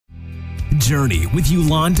Journey with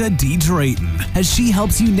Yolanda D. Drayton as she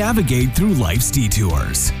helps you navigate through life's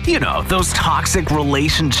detours. You know, those toxic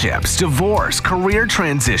relationships, divorce, career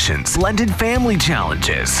transitions, blended family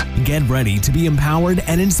challenges. Get ready to be empowered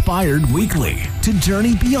and inspired weekly to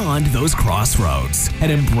journey beyond those crossroads and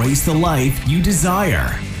embrace the life you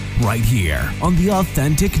desire. Right here on the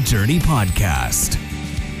Authentic Journey Podcast.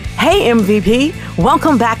 Hey MVP,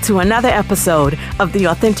 welcome back to another episode of the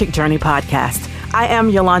Authentic Journey Podcast. I am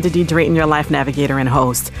Yolanda D. Drayton, your life navigator and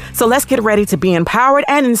host. So let's get ready to be empowered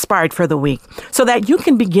and inspired for the week so that you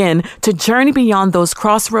can begin to journey beyond those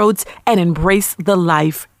crossroads and embrace the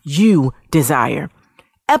life you desire.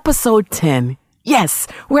 Episode 10. Yes,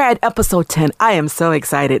 we're at episode 10. I am so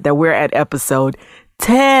excited that we're at episode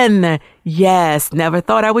 10. Yes, never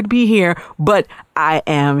thought I would be here, but I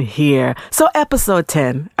am here. So episode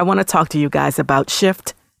 10, I want to talk to you guys about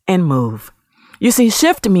shift and move. You see,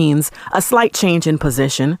 shift means a slight change in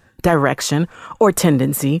position, direction, or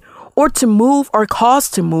tendency, or to move or cause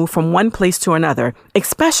to move from one place to another,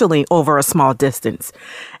 especially over a small distance.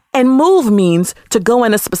 And move means to go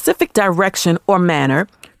in a specific direction or manner,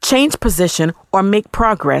 change position, or make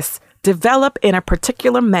progress, develop in a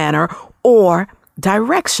particular manner or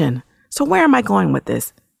direction. So where am I going with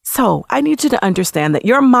this? So I need you to understand that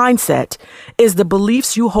your mindset is the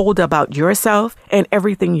beliefs you hold about yourself and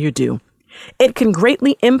everything you do. It can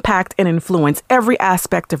greatly impact and influence every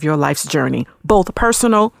aspect of your life's journey, both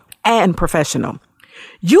personal and professional.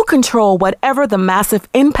 You control whatever the massive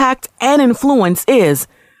impact and influence is,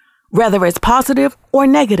 whether it's positive or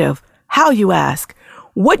negative. How, you ask?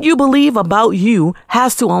 What you believe about you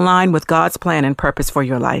has to align with God's plan and purpose for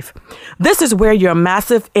your life. This is where your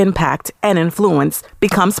massive impact and influence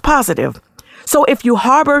becomes positive. So if you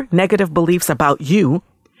harbor negative beliefs about you,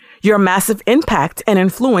 your massive impact and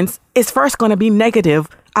influence is first going to be negative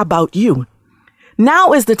about you.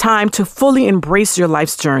 Now is the time to fully embrace your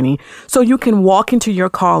life's journey so you can walk into your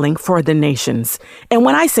calling for the nations. And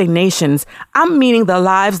when I say nations, I'm meaning the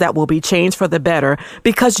lives that will be changed for the better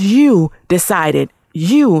because you decided,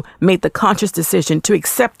 you made the conscious decision to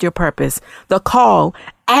accept your purpose, the call,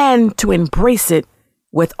 and to embrace it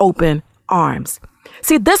with open arms.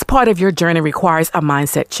 See, this part of your journey requires a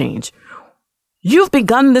mindset change. You've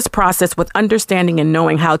begun this process with understanding and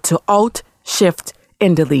knowing how to alt, shift,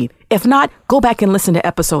 and delete. If not, go back and listen to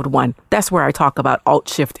episode 1. That's where I talk about alt,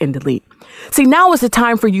 shift, and delete. See, now is the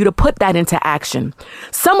time for you to put that into action.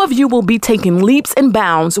 Some of you will be taking leaps and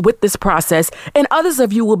bounds with this process, and others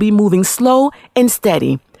of you will be moving slow and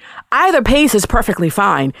steady. Either pace is perfectly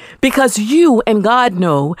fine because you and God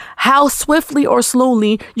know how swiftly or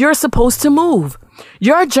slowly you're supposed to move.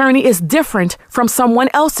 Your journey is different from someone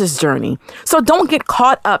else's journey. So don't get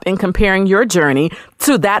caught up in comparing your journey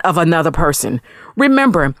to that of another person.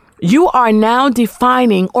 Remember, you are now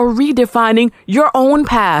defining or redefining your own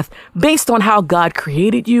path based on how God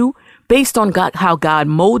created you, based on how God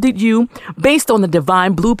molded you, based on the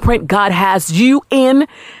divine blueprint God has you in,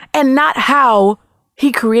 and not how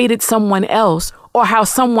He created someone else or how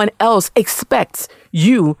someone else expects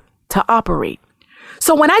you to operate.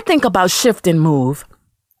 So when I think about shift and move,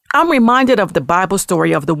 I'm reminded of the Bible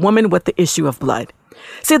story of the woman with the issue of blood.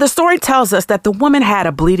 See, the story tells us that the woman had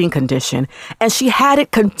a bleeding condition and she had it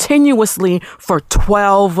continuously for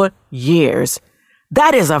 12 years.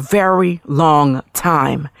 That is a very long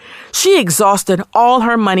time. She exhausted all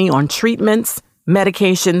her money on treatments,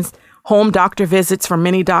 medications, home doctor visits from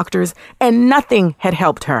many doctors, and nothing had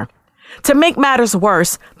helped her. To make matters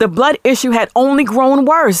worse, the blood issue had only grown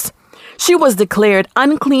worse. She was declared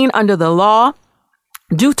unclean under the law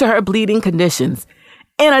due to her bleeding conditions.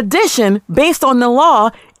 In addition, based on the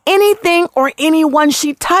law, anything or anyone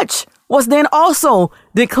she touched was then also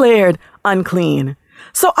declared unclean.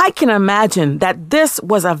 So I can imagine that this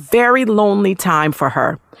was a very lonely time for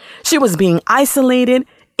her. She was being isolated,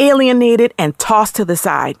 alienated, and tossed to the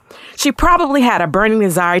side. She probably had a burning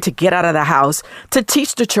desire to get out of the house, to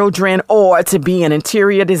teach the children, or to be an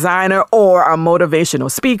interior designer, or a motivational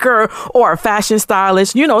speaker, or a fashion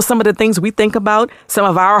stylist. You know, some of the things we think about, some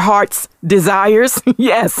of our heart's desires.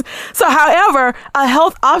 Yes. So, however, a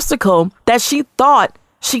health obstacle that she thought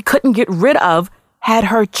she couldn't get rid of had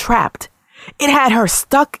her trapped. It had her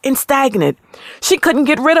stuck and stagnant. She couldn't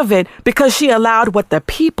get rid of it because she allowed what the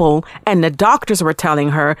people and the doctors were telling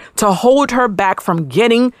her to hold her back from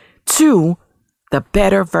getting to the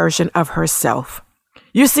better version of herself.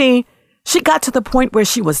 You see, she got to the point where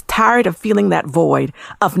she was tired of feeling that void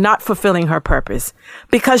of not fulfilling her purpose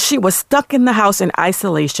because she was stuck in the house in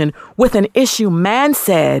isolation with an issue man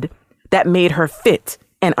said that made her fit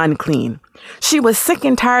and unclean. She was sick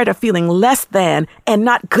and tired of feeling less than and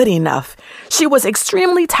not good enough. She was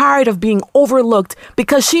extremely tired of being overlooked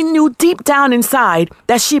because she knew deep down inside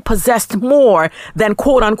that she possessed more than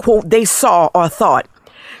quote unquote they saw or thought.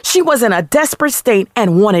 She was in a desperate state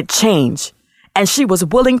and wanted change, and she was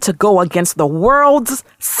willing to go against the world's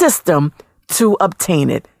system to obtain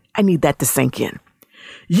it. I need that to sink in.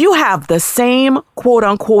 You have the same quote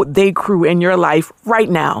unquote they crew in your life right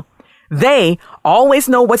now. They always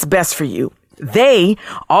know what's best for you. They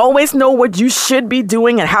always know what you should be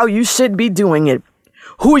doing and how you should be doing it,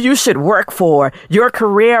 who you should work for, your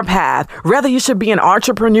career path, whether you should be an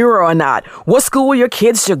entrepreneur or not, what school your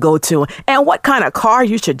kids should go to, and what kind of car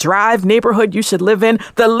you should drive, neighborhood you should live in.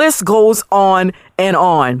 The list goes on and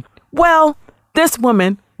on. Well, this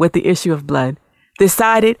woman with the issue of blood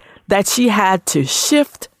decided that she had to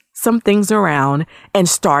shift some things around and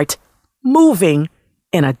start moving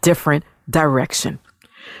in a different direction.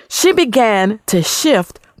 She began to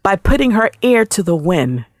shift by putting her ear to the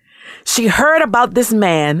wind. She heard about this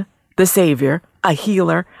man, the Savior, a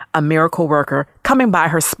healer, a miracle worker, coming by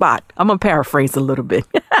her spot. I'm going to paraphrase a little bit.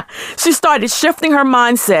 She started shifting her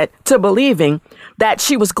mindset to believing that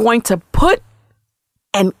she was going to put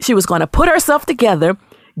herself together,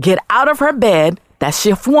 get out of her bed, that's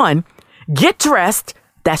shift 1, get dressed,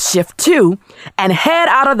 that's shift 2, and head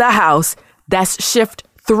out of the house, that's shift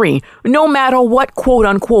 3, no matter what quote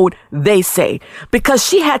unquote they say, because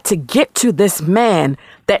she had to get to this man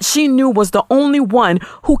that she knew was the only one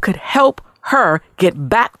who could help her get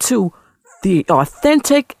back to the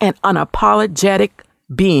authentic and unapologetic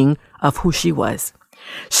being of who she was.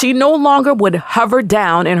 She no longer would hover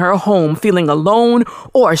down in her home feeling alone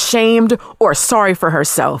or ashamed or sorry for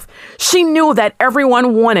herself. She knew that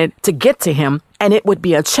everyone wanted to get to him, and it would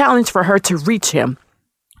be a challenge for her to reach him.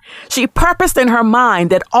 She purposed in her mind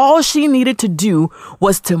that all she needed to do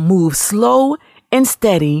was to move slow and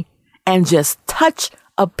steady and just touch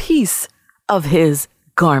a piece of his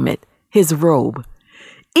garment, his robe,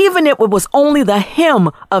 even if it was only the hem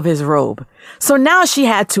of his robe. So now she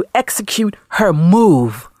had to execute her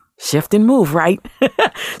move. Shift and move, right?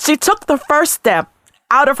 She took the first step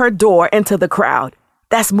out of her door into the crowd.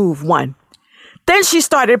 That's move 1. Then she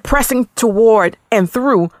started pressing toward and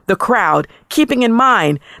through the crowd, keeping in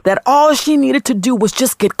mind that all she needed to do was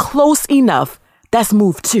just get close enough. That's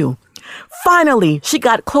move 2. Finally, she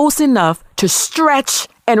got close enough to stretch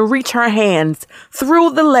and reach her hands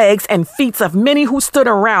through the legs and feet of many who stood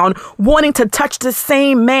around wanting to touch the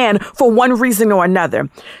same man for one reason or another.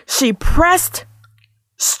 She pressed,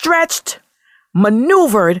 stretched,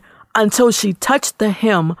 maneuvered until she touched the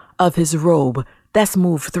hem of his robe. That's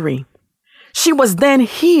move 3. She was then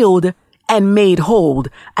healed and made whole.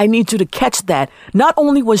 I need you to catch that. Not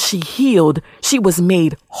only was she healed, she was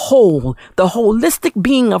made whole. The holistic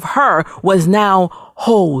being of her was now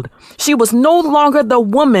whole. She was no longer the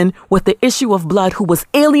woman with the issue of blood who was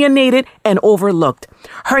alienated and overlooked.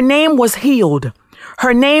 Her name was healed.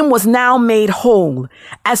 Her name was now made whole.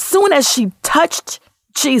 As soon as she touched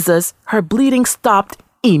Jesus, her bleeding stopped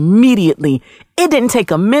immediately. It didn't take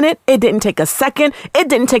a minute. It didn't take a second. It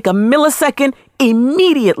didn't take a millisecond.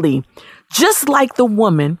 Immediately. Just like the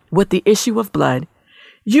woman with the issue of blood,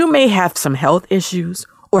 you may have some health issues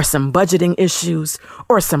or some budgeting issues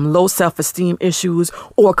or some low self-esteem issues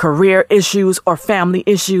or career issues or family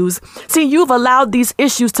issues. See, you've allowed these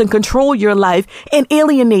issues to control your life and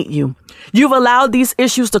alienate you. You've allowed these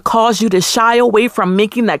issues to cause you to shy away from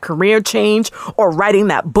making that career change or writing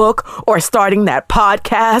that book or starting that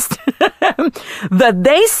podcast. The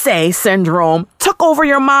they say syndrome took over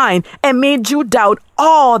your mind and made you doubt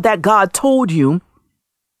all that God told you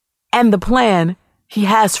and the plan he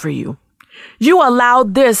has for you. You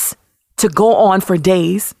allowed this to go on for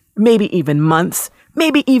days, maybe even months,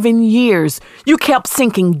 maybe even years. You kept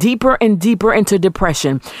sinking deeper and deeper into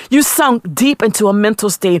depression. You sunk deep into a mental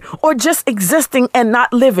state or just existing and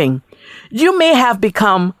not living. You may have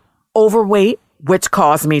become overweight, which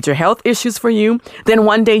caused major health issues for you. Then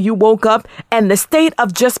one day you woke up and the state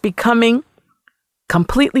of just becoming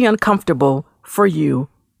completely uncomfortable for you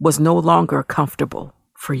was no longer comfortable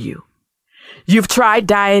for you. You've tried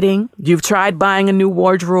dieting. You've tried buying a new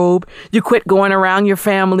wardrobe. You quit going around your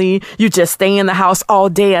family. You just stay in the house all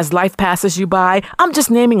day as life passes you by. I'm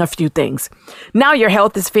just naming a few things. Now your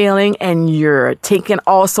health is failing and you're taking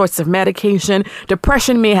all sorts of medication.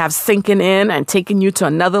 Depression may have sinking in and taken you to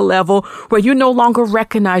another level where you no longer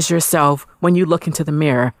recognize yourself when you look into the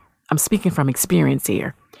mirror. I'm speaking from experience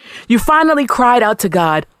here. You finally cried out to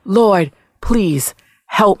God, Lord, please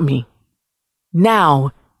help me.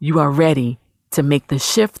 Now you are ready to make the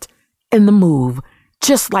shift and the move,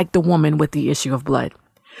 just like the woman with the issue of blood.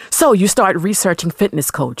 So you start researching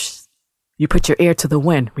fitness coach. You put your ear to the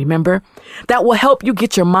wind, remember? That will help you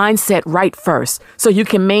get your mindset right first so you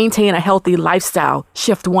can maintain a healthy lifestyle.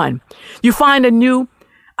 Shift 1. You find a new,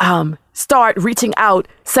 start reaching out,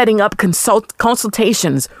 setting up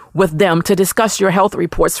consultations with them to discuss your health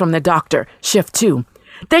reports from the doctor. Shift 2.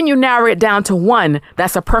 Then you narrow it down to one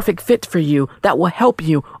that's a perfect fit for you that will help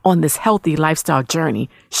you on this healthy lifestyle journey.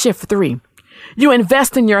 Shift 3. You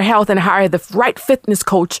invest in your health and hire the right fitness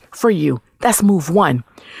coach for you. That's move 1.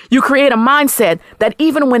 You create a mindset that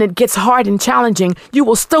even when it gets hard and challenging, you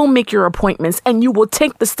will still make your appointments and you will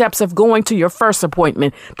take the steps of going to your first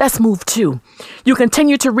appointment. That's move 2. You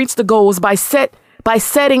continue to reach the goals by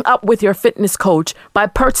setting up with your fitness coach, by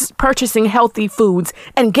purchasing healthy foods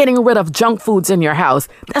and getting rid of junk foods in your house.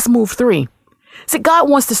 That's move 3. See, God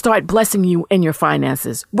wants to start blessing you in your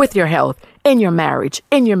finances, with your health, in your marriage,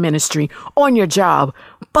 in your ministry, on your job.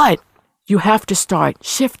 But you have to start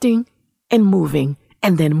shifting and moving,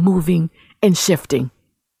 and then moving and shifting.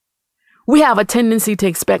 We have a tendency to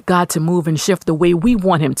expect God to move and shift the way we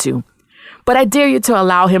want him to. But I dare you to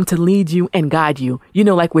allow him to lead you and guide you,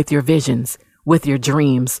 like with your visions, with your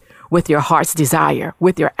dreams, with your heart's desire,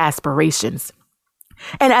 with your aspirations.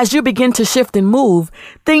 And as you begin to shift and move,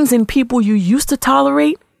 things and people you used to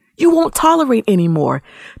tolerate, you won't tolerate anymore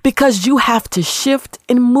because you have to shift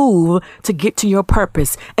and move to get to your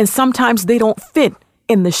purpose. And sometimes they don't fit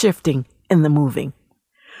in the shifting and the moving.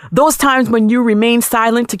 Those times when you remain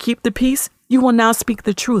silent to keep the peace, you will now speak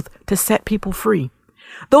the truth to set people free.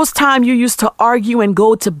 Those times you used to argue and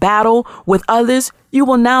go to battle with others, you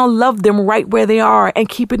will now love them right where they are and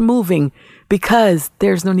keep it moving because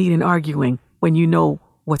there's no need in arguing when you know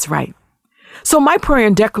what's right. So my prayer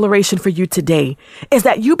and declaration for you today is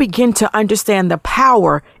that you begin to understand the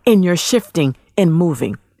power in your shifting and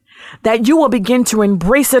moving, that you will begin to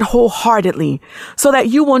embrace it wholeheartedly so that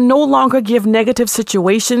you will no longer give negative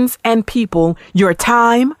situations and people your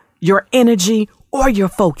time, your energy, or your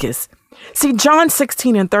focus. See, John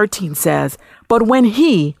 16:13 says, "But when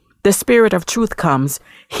he, the Spirit of truth comes,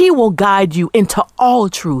 he will guide you into all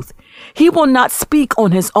truth. He will not speak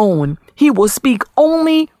on his own. He will speak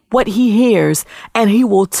only what he hears, and he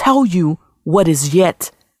will tell you what is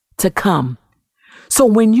yet to come." So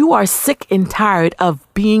when you are sick and tired of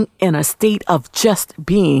being in a state of just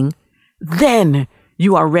being, then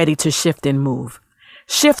you are ready to shift and move.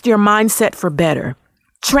 Shift your mindset for better.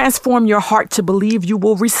 Transform your heart to believe you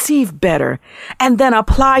will receive better, and then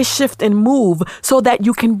apply shift and move so that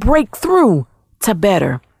you can break through to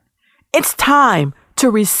better. It's time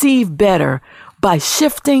to receive better by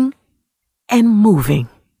shifting and moving.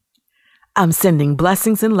 I'm sending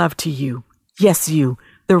blessings and love to you. Yes, you,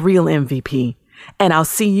 the real MVP. And I'll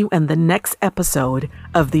see you in the next episode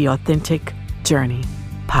of the Authentic Journey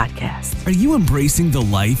podcast. Are you embracing the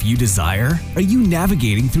life you desire? Are you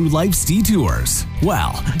navigating through life's detours?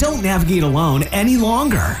 Well, don't navigate alone any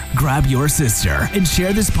longer. Grab your sister and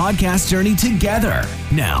share this podcast journey together.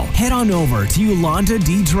 Now, head on over to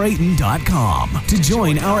YolandaDDrayton.com to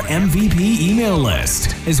join our MVP email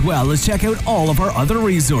list, as well as check out all of our other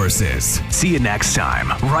resources. See you next time,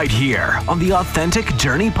 right here on the Authentic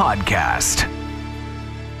Journey podcast.